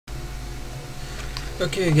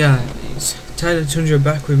Okay guys, tyedietundra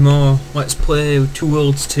back with more Let's Play Two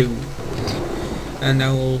Worlds 2. And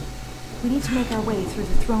I will... We need to make our way through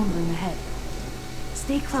the throne room ahead.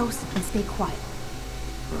 Stay close and stay quiet.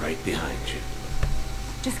 Right behind you.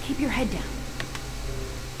 Just keep your head down.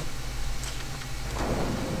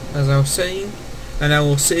 As I was saying, and I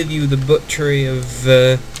will save you the butchery of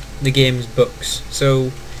the game's books.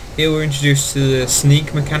 So here we're introduced to the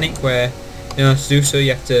sneak mechanic where in order to do so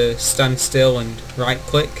you have to stand still and right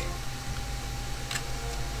click.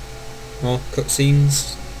 More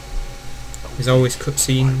cutscenes. There's always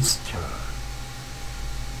cutscenes.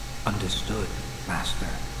 Understood, Master.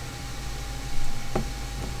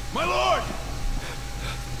 My lord!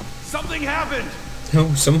 Something happened!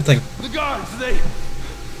 Oh, something. The guards,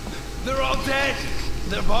 they're all dead!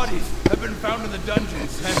 Their bodies have been found in the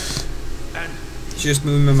dungeons, and Just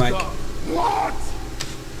moving my mic. stop. What?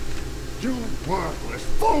 You worthless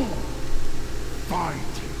fool! Find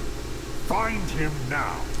him. Find him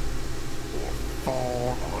now. Or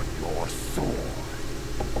fall on your sword.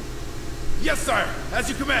 Yes, sire! As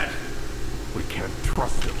you command! We can't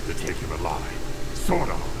trust him to take him alive. Sort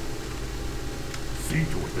of. See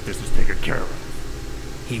to it that this is taken care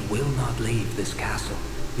of. He will not leave this castle.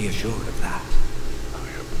 Be assured of that. I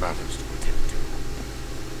have matters to attend to.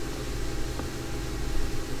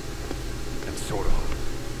 And sort of.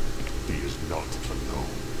 He is not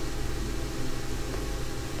alone.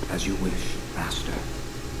 As you wish, Master.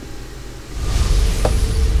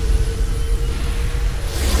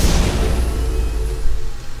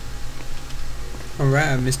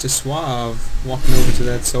 Alright, Mr. Suave walking over to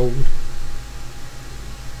that sword.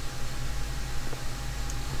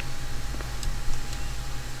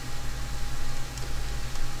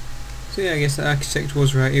 So yeah, I guess the architect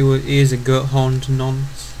was right. He is a goat horned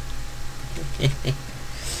nonce.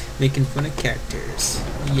 Making fun of characters.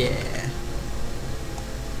 Yeah.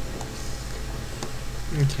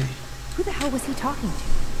 Okay. Who the hell was he talking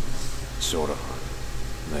to? Sort of.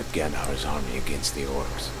 Led Gandhar's army against the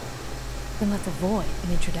orcs. Then let's avoid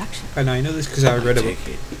an introduction. And I know this because I read a book.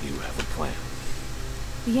 Take it you have a plan.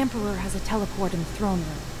 The Emperor has a teleport in the throne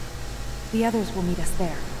room. The others will meet us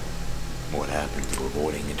there. What happened to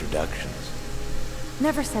avoiding introductions?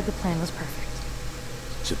 Never said the plan was perfect.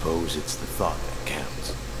 Suppose it's the thought that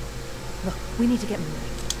counts. Look, we need to get moving.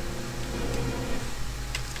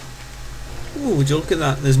 Ooh, would you look at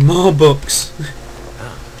that? There's more books.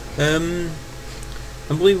 I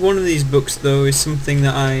believe one of these books though is something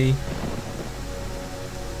that I...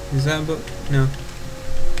 Is that a book? No.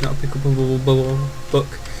 Not a pickable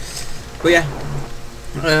book. But yeah.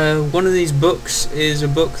 One of these books is a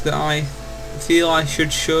book that I feel I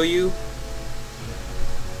should show you.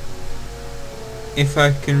 If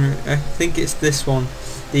I can... I think it's this one.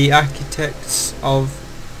 The Architects of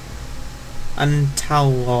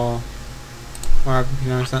Antalor. Or however you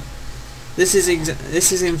pronounce that. This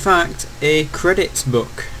is in fact a credits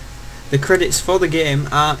book. The credits for the game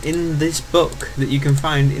are in this book that you can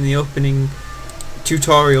find in the opening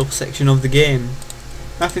tutorial section of the game.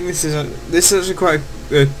 I think this is a quite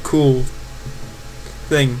a cool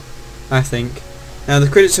thing, I think. Now the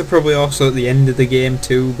credits are probably also at the end of the game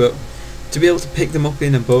too, but to be able to pick them up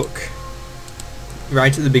in a book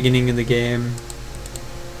right at the beginning of the game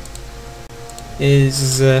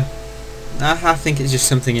is I think it's just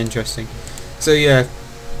something interesting. So yeah,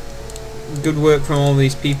 good work from all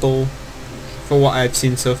these people for what I've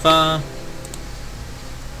seen so far.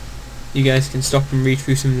 You guys can stop and read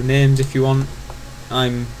through some of the names if you want.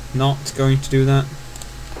 I'm not going to do that.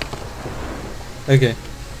 Okay.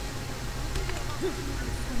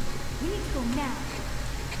 We need to go now.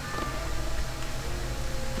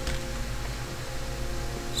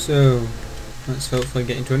 So let's hopefully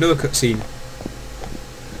get into another cutscene.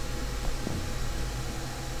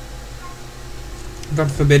 God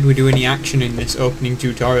forbid we do any action in this opening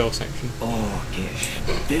tutorial section. Orcish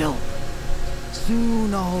filth.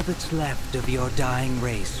 Soon all that's left of your dying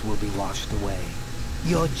race will be washed away.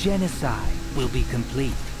 Your genocide will be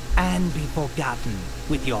complete and be forgotten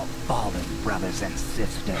with your fallen brothers and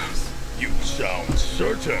sisters. You sound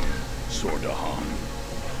certain, Sordahan.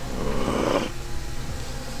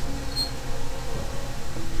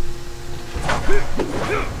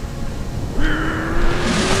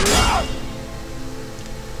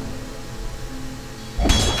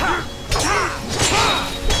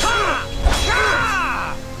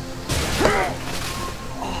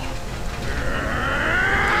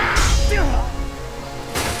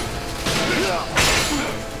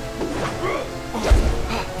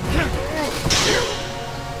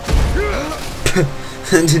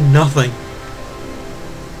 And did nothing.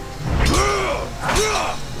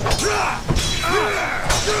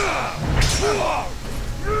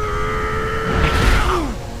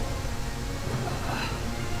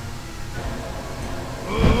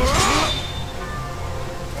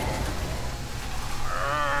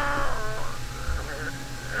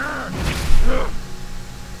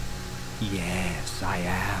 Yes, I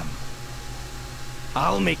am.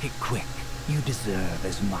 I'll make it quick. You deserve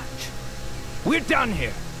as much. We're done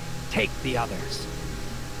here. Take the others.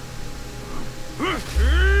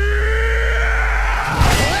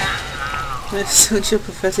 It's such a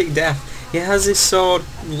pathetic death. He has his sword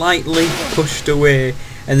lightly pushed away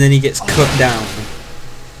and then he gets cut down.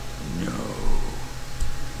 No.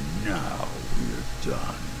 Now we're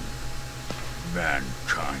done.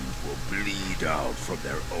 Mankind will bleed out from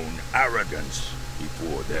their own arrogance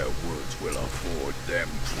before their words will afford them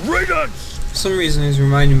credence! For some reason he's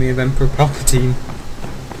reminding me of Emperor Palpatine.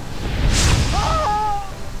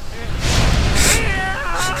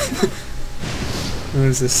 That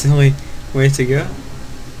was a silly way to go.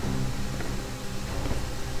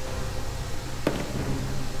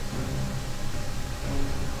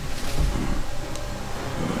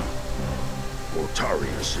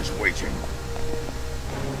 Otarius is waiting.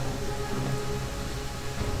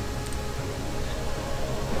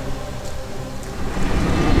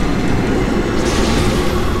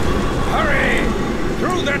 Hurry!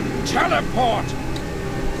 Through the teleport!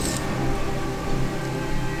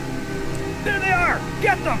 There they are!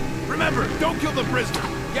 Get them! Remember, don't kill the prisoner.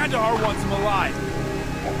 Gandahar wants him alive.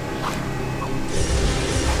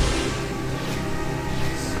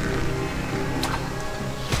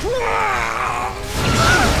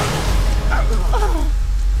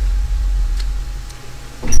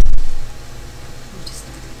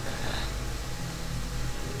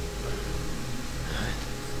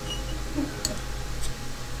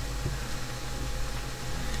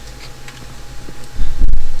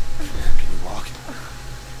 Can you walk?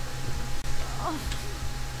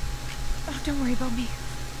 Oh, don't worry about me.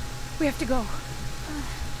 We have to go.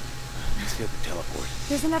 Let's get the teleport.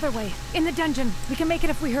 There's another way. In the dungeon. We can make it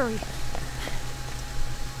if we hurry.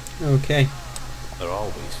 Okay, There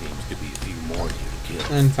always seems to be a few more here to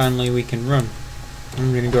kill. and finally we can run.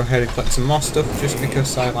 I'm going to go ahead and collect some more stuff just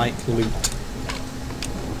because I like loot.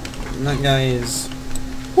 And that guy is...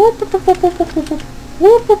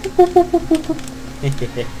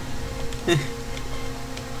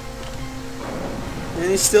 And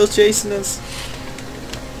he's still chasing us.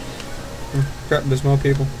 Oh, crap, there's more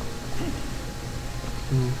people.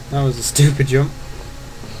 That was a stupid jump.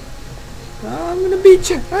 Oh, I'm gonna beat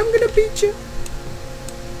you! I'm gonna beat you!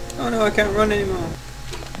 Oh no, I can't run anymore.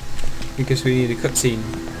 Because we need a cutscene.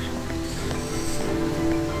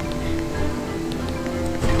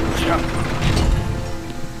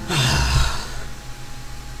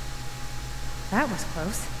 That was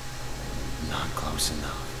close. Not close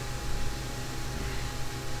enough.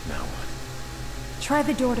 Now what? Try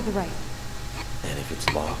the door to the right. And if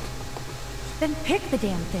it's locked? Then pick the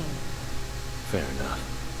damn thing. Fair enough.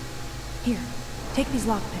 Here, take these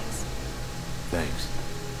lockpicks. Thanks.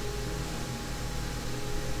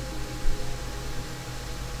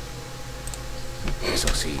 Guess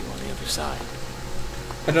I'll see you on the other side.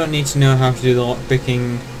 I don't need to know how to do the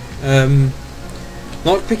lockpicking.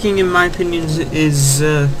 Lockpicking, in my opinion, is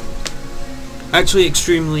actually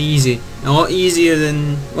extremely easy. A lot easier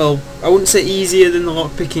than, well, I wouldn't say easier than the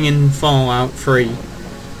lockpicking in Fallout 3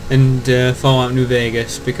 and Fallout New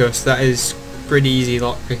Vegas, because that is pretty easy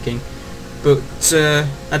lockpicking. But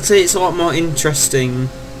I'd say it's a lot more interesting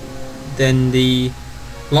than the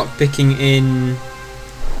lockpicking in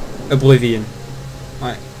Oblivion.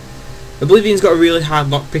 Like, Oblivion's got a really hard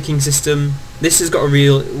lockpicking system. This has got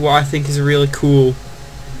what I think is a really cool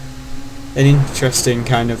and interesting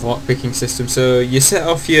kind of lockpicking system. So you set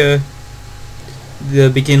off the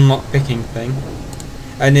begin lockpicking thing,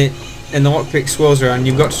 and the lockpick swirls around.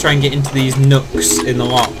 You've got to try and get into these nooks in the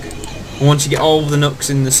lock. And once you get all of the nooks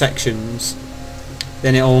in the sections,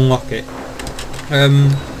 then it'll unlock it.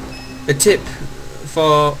 A tip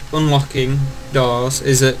for unlocking doors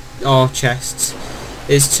or chests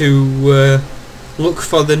is to look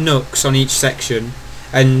for the nooks on each section,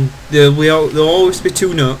 and there'll always be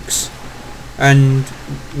two nooks, and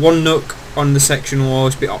one nook on the section will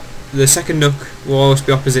always be the second nook will always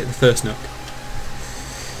be opposite the first nook.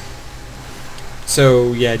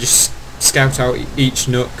 So yeah, just scout out each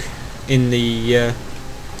nook in the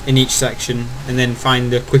in each section, and then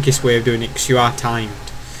find the quickest way of doing it, because you are timed.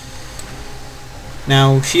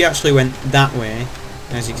 Now she actually went that way,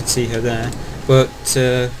 as you can see her there, but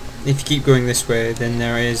if you keep going this way, then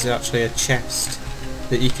there is actually a chest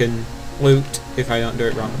that you can loot if I don't do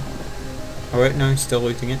it wrong. Oh wait, no, he's still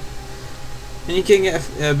looting it. and you can get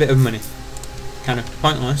a bit of money. Kind of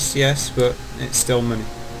pointless, yes, but it's still money.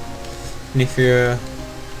 And if you're a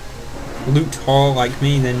loot whore like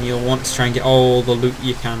me, then you'll want to try and get all the loot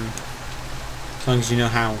you can, as long as you know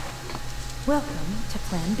how. Welcome to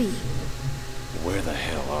Plan B. Where the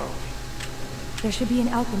hell are we? There should be an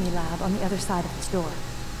alchemy lab on the other side of this door.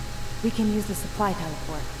 We can use the supply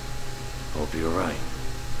teleport. Hope you're right.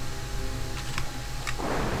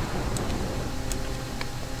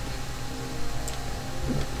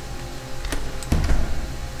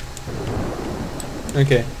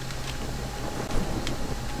 Okay.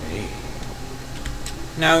 Hey,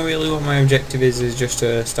 Now really what my objective is just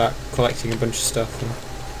to start collecting a bunch of stuff.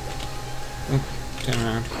 And, turn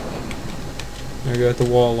around. There we go, the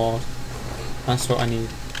Warlord. That's what I need.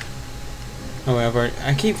 Oh wait,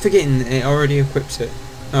 I keep forgetting it already equips it.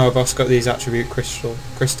 Oh, I've also got these attribute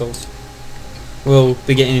crystals. We'll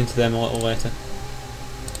be getting into them a little later.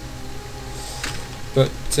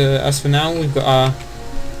 But as for now, we've got our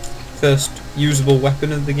first usable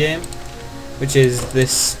weapon of the game, which is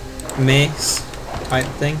this mace type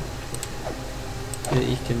thing that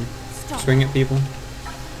you can swing at people.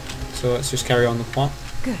 So let's just carry on the plot.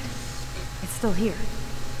 Good. It's still here.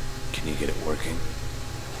 can you get it working?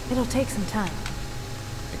 It'll take some time.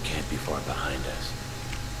 It can't be far behind us.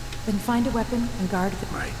 Then find a weapon and guard the...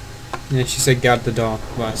 Right. Yeah, she said guard the door,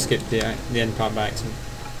 but I skipped the end part by accident.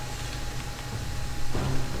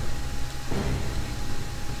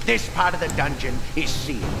 This part of the dungeon is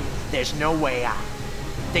sealed. There's no way out.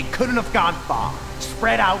 They couldn't have gone far.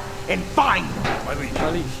 Spread out and find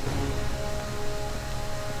them.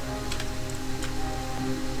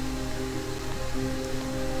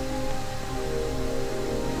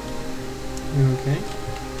 Okay.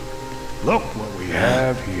 Look what we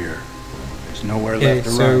have here. There's nowhere Okay, left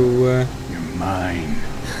to so run. You're mine.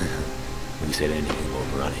 We said anything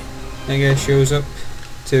about running. that guy shows up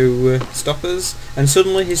to stop us, and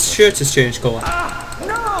suddenly his shirt has changed colour.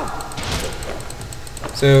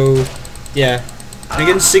 So, yeah,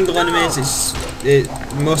 against single enemies,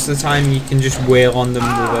 most of the time you can just wail on them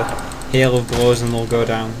with a hail of blows and they'll go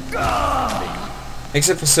down.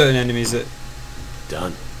 Except for certain enemies that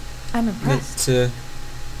Done. I'm impressed. that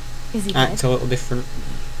Is he act dead? a little different.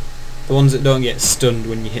 The ones that don't get stunned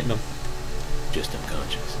when you hit them. Just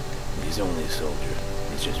unconscious. He's only a soldier.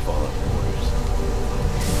 He's just following orders.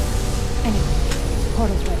 Anyway,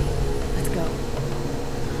 portal's ready. Let's go.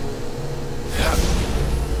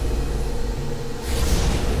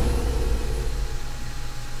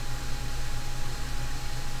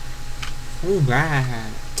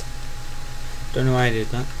 Alright. Don't know why I did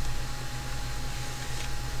that.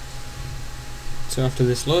 So after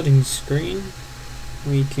this loading screen,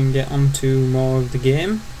 we can get onto more of the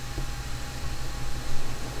game.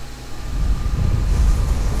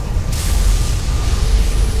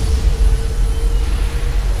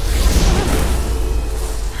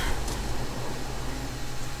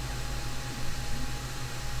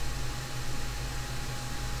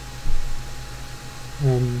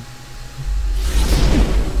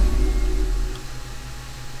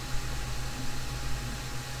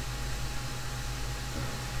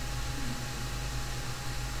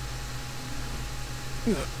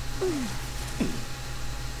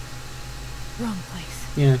 Wrong place.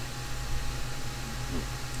 Yeah.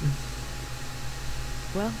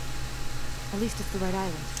 Well, at least it's the right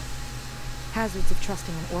island. Hazards of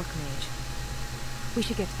trusting an orc mage. We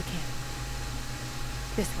should get to the camp.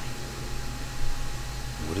 This way.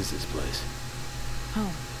 What is this place?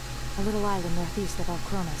 Home. A little island northeast of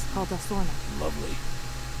Alcronas called Alsorna. Lovely.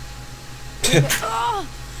 Oh,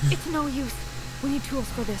 it's no use. We need tools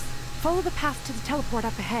for this. Follow the path to the teleport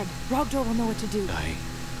up ahead. Rogdor will know what to do.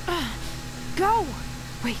 Go!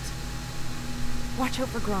 Wait. Watch out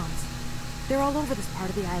for Grons. They're all over this part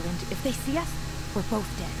of the island. If they see us, we're both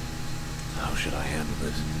dead. How should I handle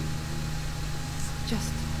this?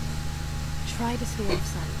 Just try to stay out of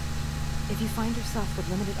sight. If you find yourself with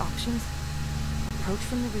limited options, approach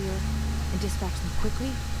from the rear and dispatch them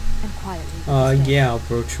quickly and quietly. with the stand. Yeah, I'll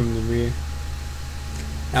approach from the rear.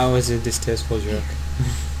 That was a distasteful joke.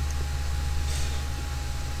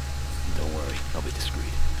 Don't worry, I'll be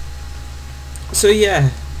discreet. So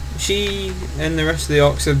yeah, she and the rest of the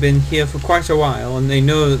orcs have been here for quite a while, and they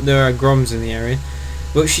know that there are Groms in the area,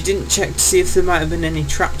 but she didn't check to see if there might have been any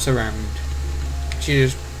traps around. She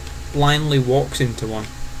just blindly walks into one.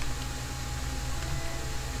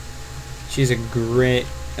 She's a great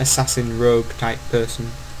assassin rogue type person.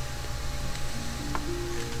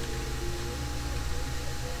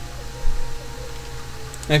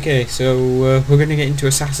 Okay, so we're going to get into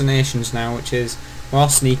assassinations now, which is while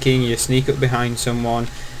sneaking, you sneak up behind someone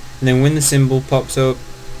And then when the symbol pops up,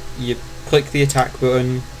 you click the attack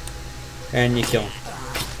button and you kill.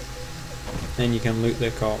 Then you can loot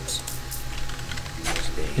their corpse.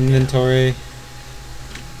 Inventory.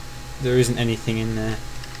 There isn't anything in there.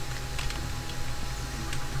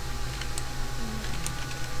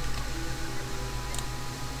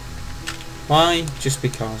 Why? Just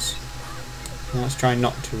because. Now let's try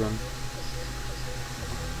not to run.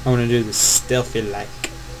 I want to do this stealthy like.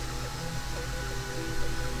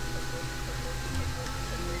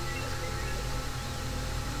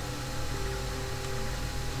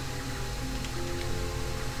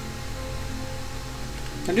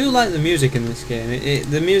 I do like the music in this game.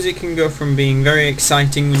 The music can go from being very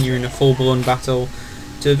exciting when you're in a full-blown battle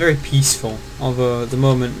to very peaceful. Although at the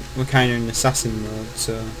moment we're kind of in assassin mode,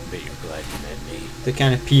 so Bet you're glad you met me. the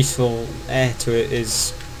kind of peaceful air to it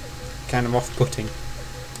is kind of off-putting.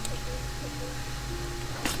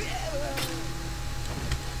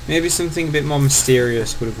 Maybe something a bit more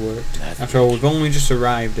mysterious would have worked. After all, we've only just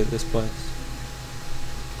arrived at this place.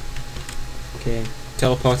 Okay,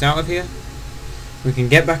 teleport out of here. We can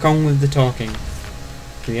get back on with the talking.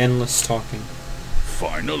 The endless talking.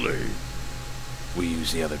 Finally. We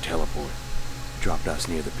used the other teleport. Dropped us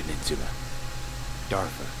near the peninsula.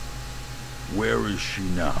 Dartha. Where is she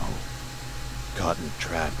now? Caught in a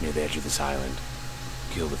trap near the edge of this island.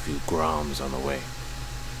 Killed a few Groms on the way.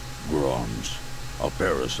 Groms. A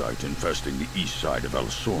parasite infesting the east side of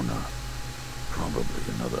Alsorna.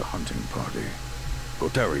 Probably another hunting party.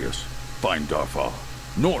 Gotarius, find Darfar.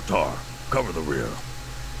 Nortar, cover the rear.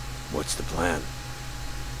 What's the plan?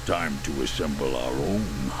 Time to assemble our own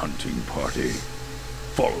hunting party.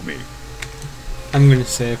 Follow me. I'm gonna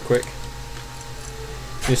save quick,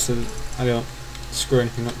 just so that I don't screw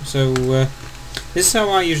anything up. So this is how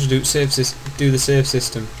I usually do the save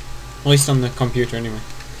system, at least on the computer anyway,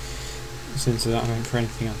 since I don't have it for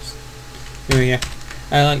anything else. Anyway, yeah,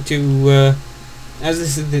 I like to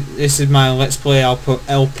as this is my let's play. I'll put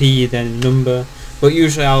LP then number, but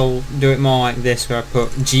usually I'll do it more like this, where I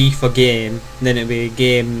put G for game, then it'll be a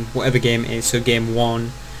game, whatever game it is, so game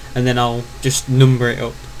 1, and then I'll just number it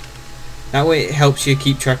up. That way it helps you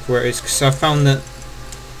keep track of where it is, because I found that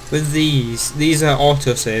with these are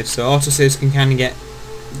autosaves, so autosaves can kind of get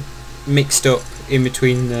mixed up in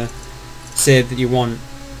between the save that you want,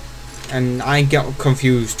 and I got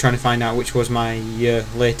confused trying to find out which was my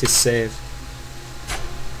latest save.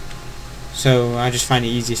 So I just find it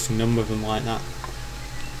easiest to number them like that.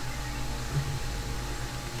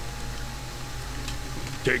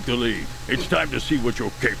 Take the lead. It's time to see what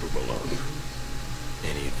you're capable of.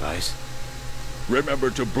 Any advice? Remember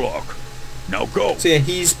to block. Now go! So yeah,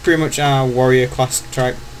 he's pretty much our warrior class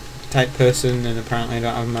type person, and apparently I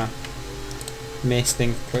don't have my mace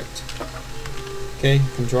thing equipped. Okay,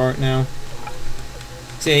 I can draw it now.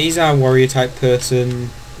 So yeah, he's our warrior type person.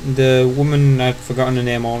 The woman, I've forgotten her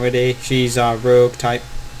name already, she's our rogue type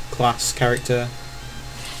class character.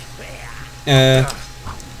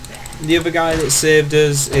 The other guy that saved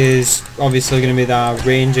us is obviously going to be our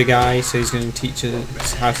ranger guy, so he's going to teach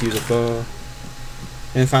us how to use a bow.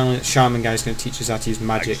 And finally the shaman guy is going to teach us how to use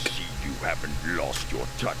magic. I see you haven't lost your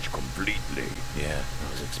touch completely. Yeah,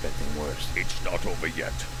 I was expecting worse. It's not over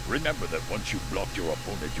yet. Remember that once you've blocked your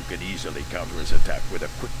opponent, you can easily counter his attack with a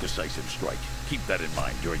quick, decisive strike. Keep that in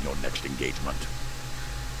mind during your next engagement.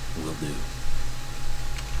 Will do.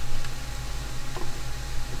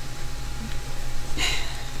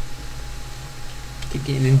 Keep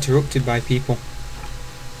getting interrupted by people.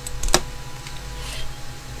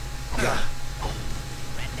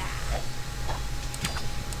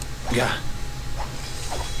 Yeah.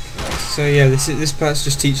 So yeah, this part's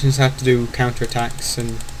just teaching us how to do counter attacks,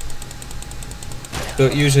 and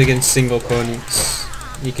but usually against single opponents,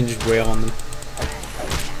 you can just wail on them.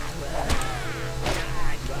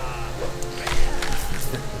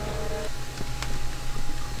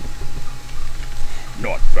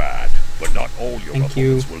 Not bad, but not all your Thank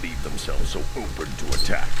you. opponents will leave themselves so open to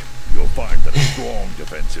attack. You'll find that a strong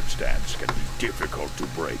defensive stance can be difficult to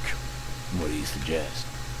break. What do you suggest?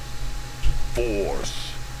 Force.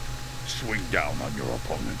 Swing down on your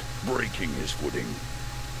opponent, breaking his footing,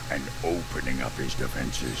 and opening up his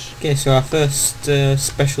defenses. Okay, so our first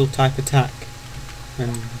special type attack,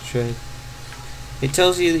 and I'll show you. It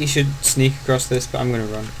tells you that you should sneak across this, but I'm going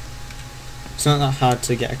to run. It's not that hard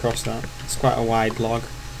to get across that. It's quite a wide log.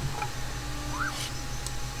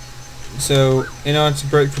 So, in order to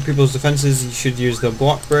break through people's defences, you should use the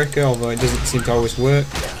block breaker, although it doesn't seem to always work.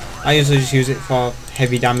 I usually just use it for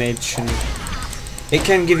heavy damage, and it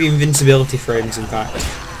can give you invincibility frames, in fact.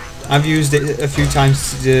 I've used it a few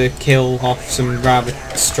times to kill off some rather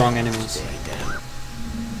strong enemies.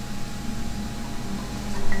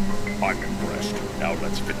 I'm impressed. Now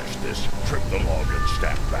let's finish this. Trim the log and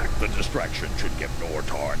stand back. The distraction should give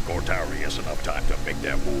Nortar and Gortarius enough time to make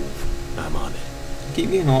their move. I'm on it. Keep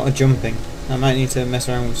getting a lot of jumping. I might need to mess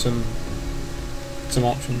around with some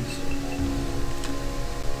options.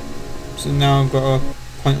 So now I've got a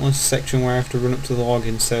pointless section where I have to run up to the log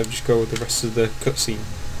instead of just go with the rest of the cutscene.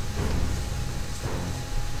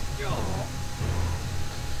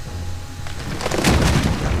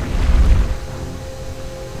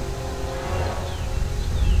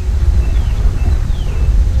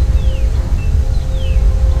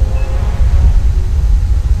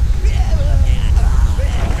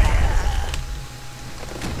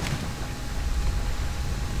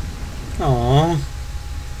 Aww.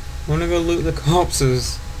 I wanna go loot the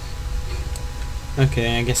corpses.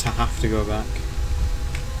 Okay, I guess I have to go back.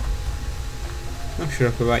 Oh,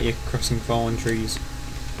 shut up about you crossing fallen trees.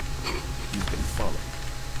 You've been followed.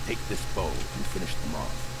 Take this bow and finish them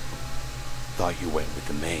off. Thought you went with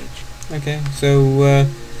the mage. Okay, so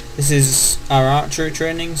this is our archery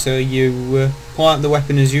training, so you pull out the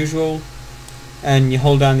weapon as usual, and you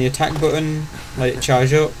hold down the attack button, let it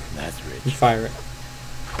charge up, That's and rich. fire it.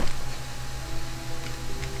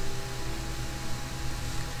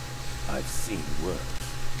 I've seen worse.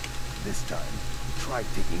 This time, try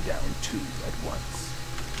taking down 2 at once.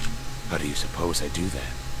 How do you suppose I do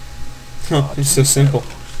that? It's so simple.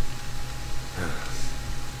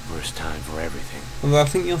 Worst time for everything. Although I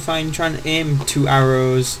think you'll find trying to aim 2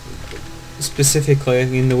 arrows specifically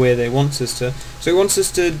in the way that it wants us to. So it wants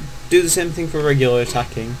us to do the same thing for regular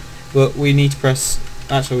attacking, but we need to press...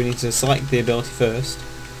 Actually, we need to select the ability first,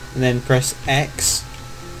 and then press X,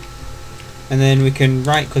 and then we can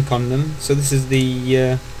right click on them. So this is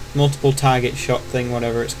the multiple target shot thing,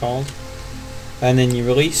 whatever it's called, and then you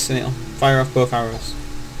release and it'll fire off both arrows,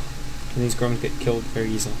 and these grunts get killed very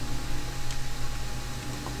easily.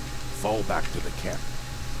 Fall back to the camp.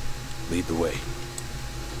 Lead the way.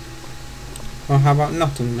 Well, how about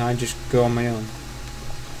not, and I just go on my own?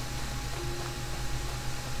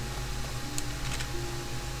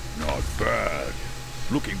 Not bad.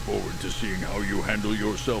 Looking forward to seeing how you handle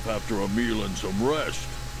yourself after a meal and some rest.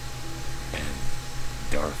 And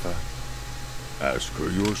Dartha? Ask her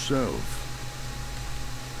yourself.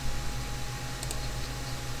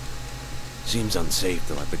 Seems unsafe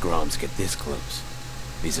to let the Groms get this close.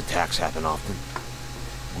 These attacks happen often.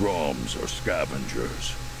 Groms are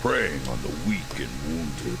scavengers, preying on the weak and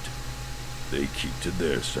wounded. They keep to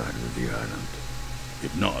their side of the island.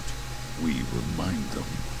 If not, we remind them.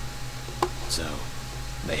 So,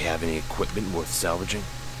 they have any equipment worth salvaging?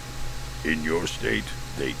 In your state,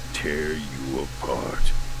 they tear you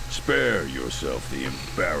apart. Spare yourself the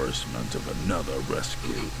embarrassment of another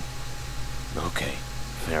rescue. Okay,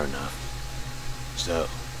 fair enough. So,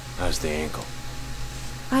 how's the ankle?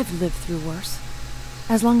 I've lived through worse.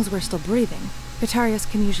 As long as we're still breathing, Batarius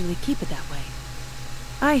can usually keep it that way.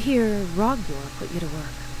 I hear Rogdor put you to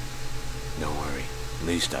work. Don't worry,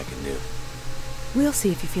 least I can do. We'll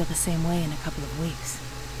see if you feel the same way in a couple of weeks.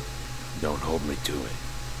 Don't hold me to it.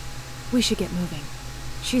 We should get moving.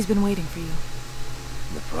 She's been waiting for you.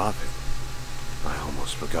 The Prophet? I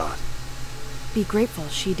almost forgot. Be grateful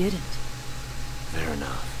she didn't. Fair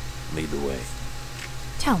enough. Lead the way.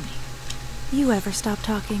 Tell me, you ever stop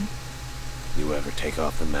talking? You ever take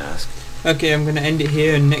off the mask? Okay, I'm going to end it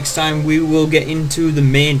here, and next time we will get into the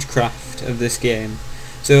magecraft of this game.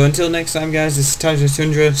 So until next time guys, this is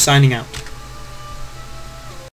tyedietundra signing out.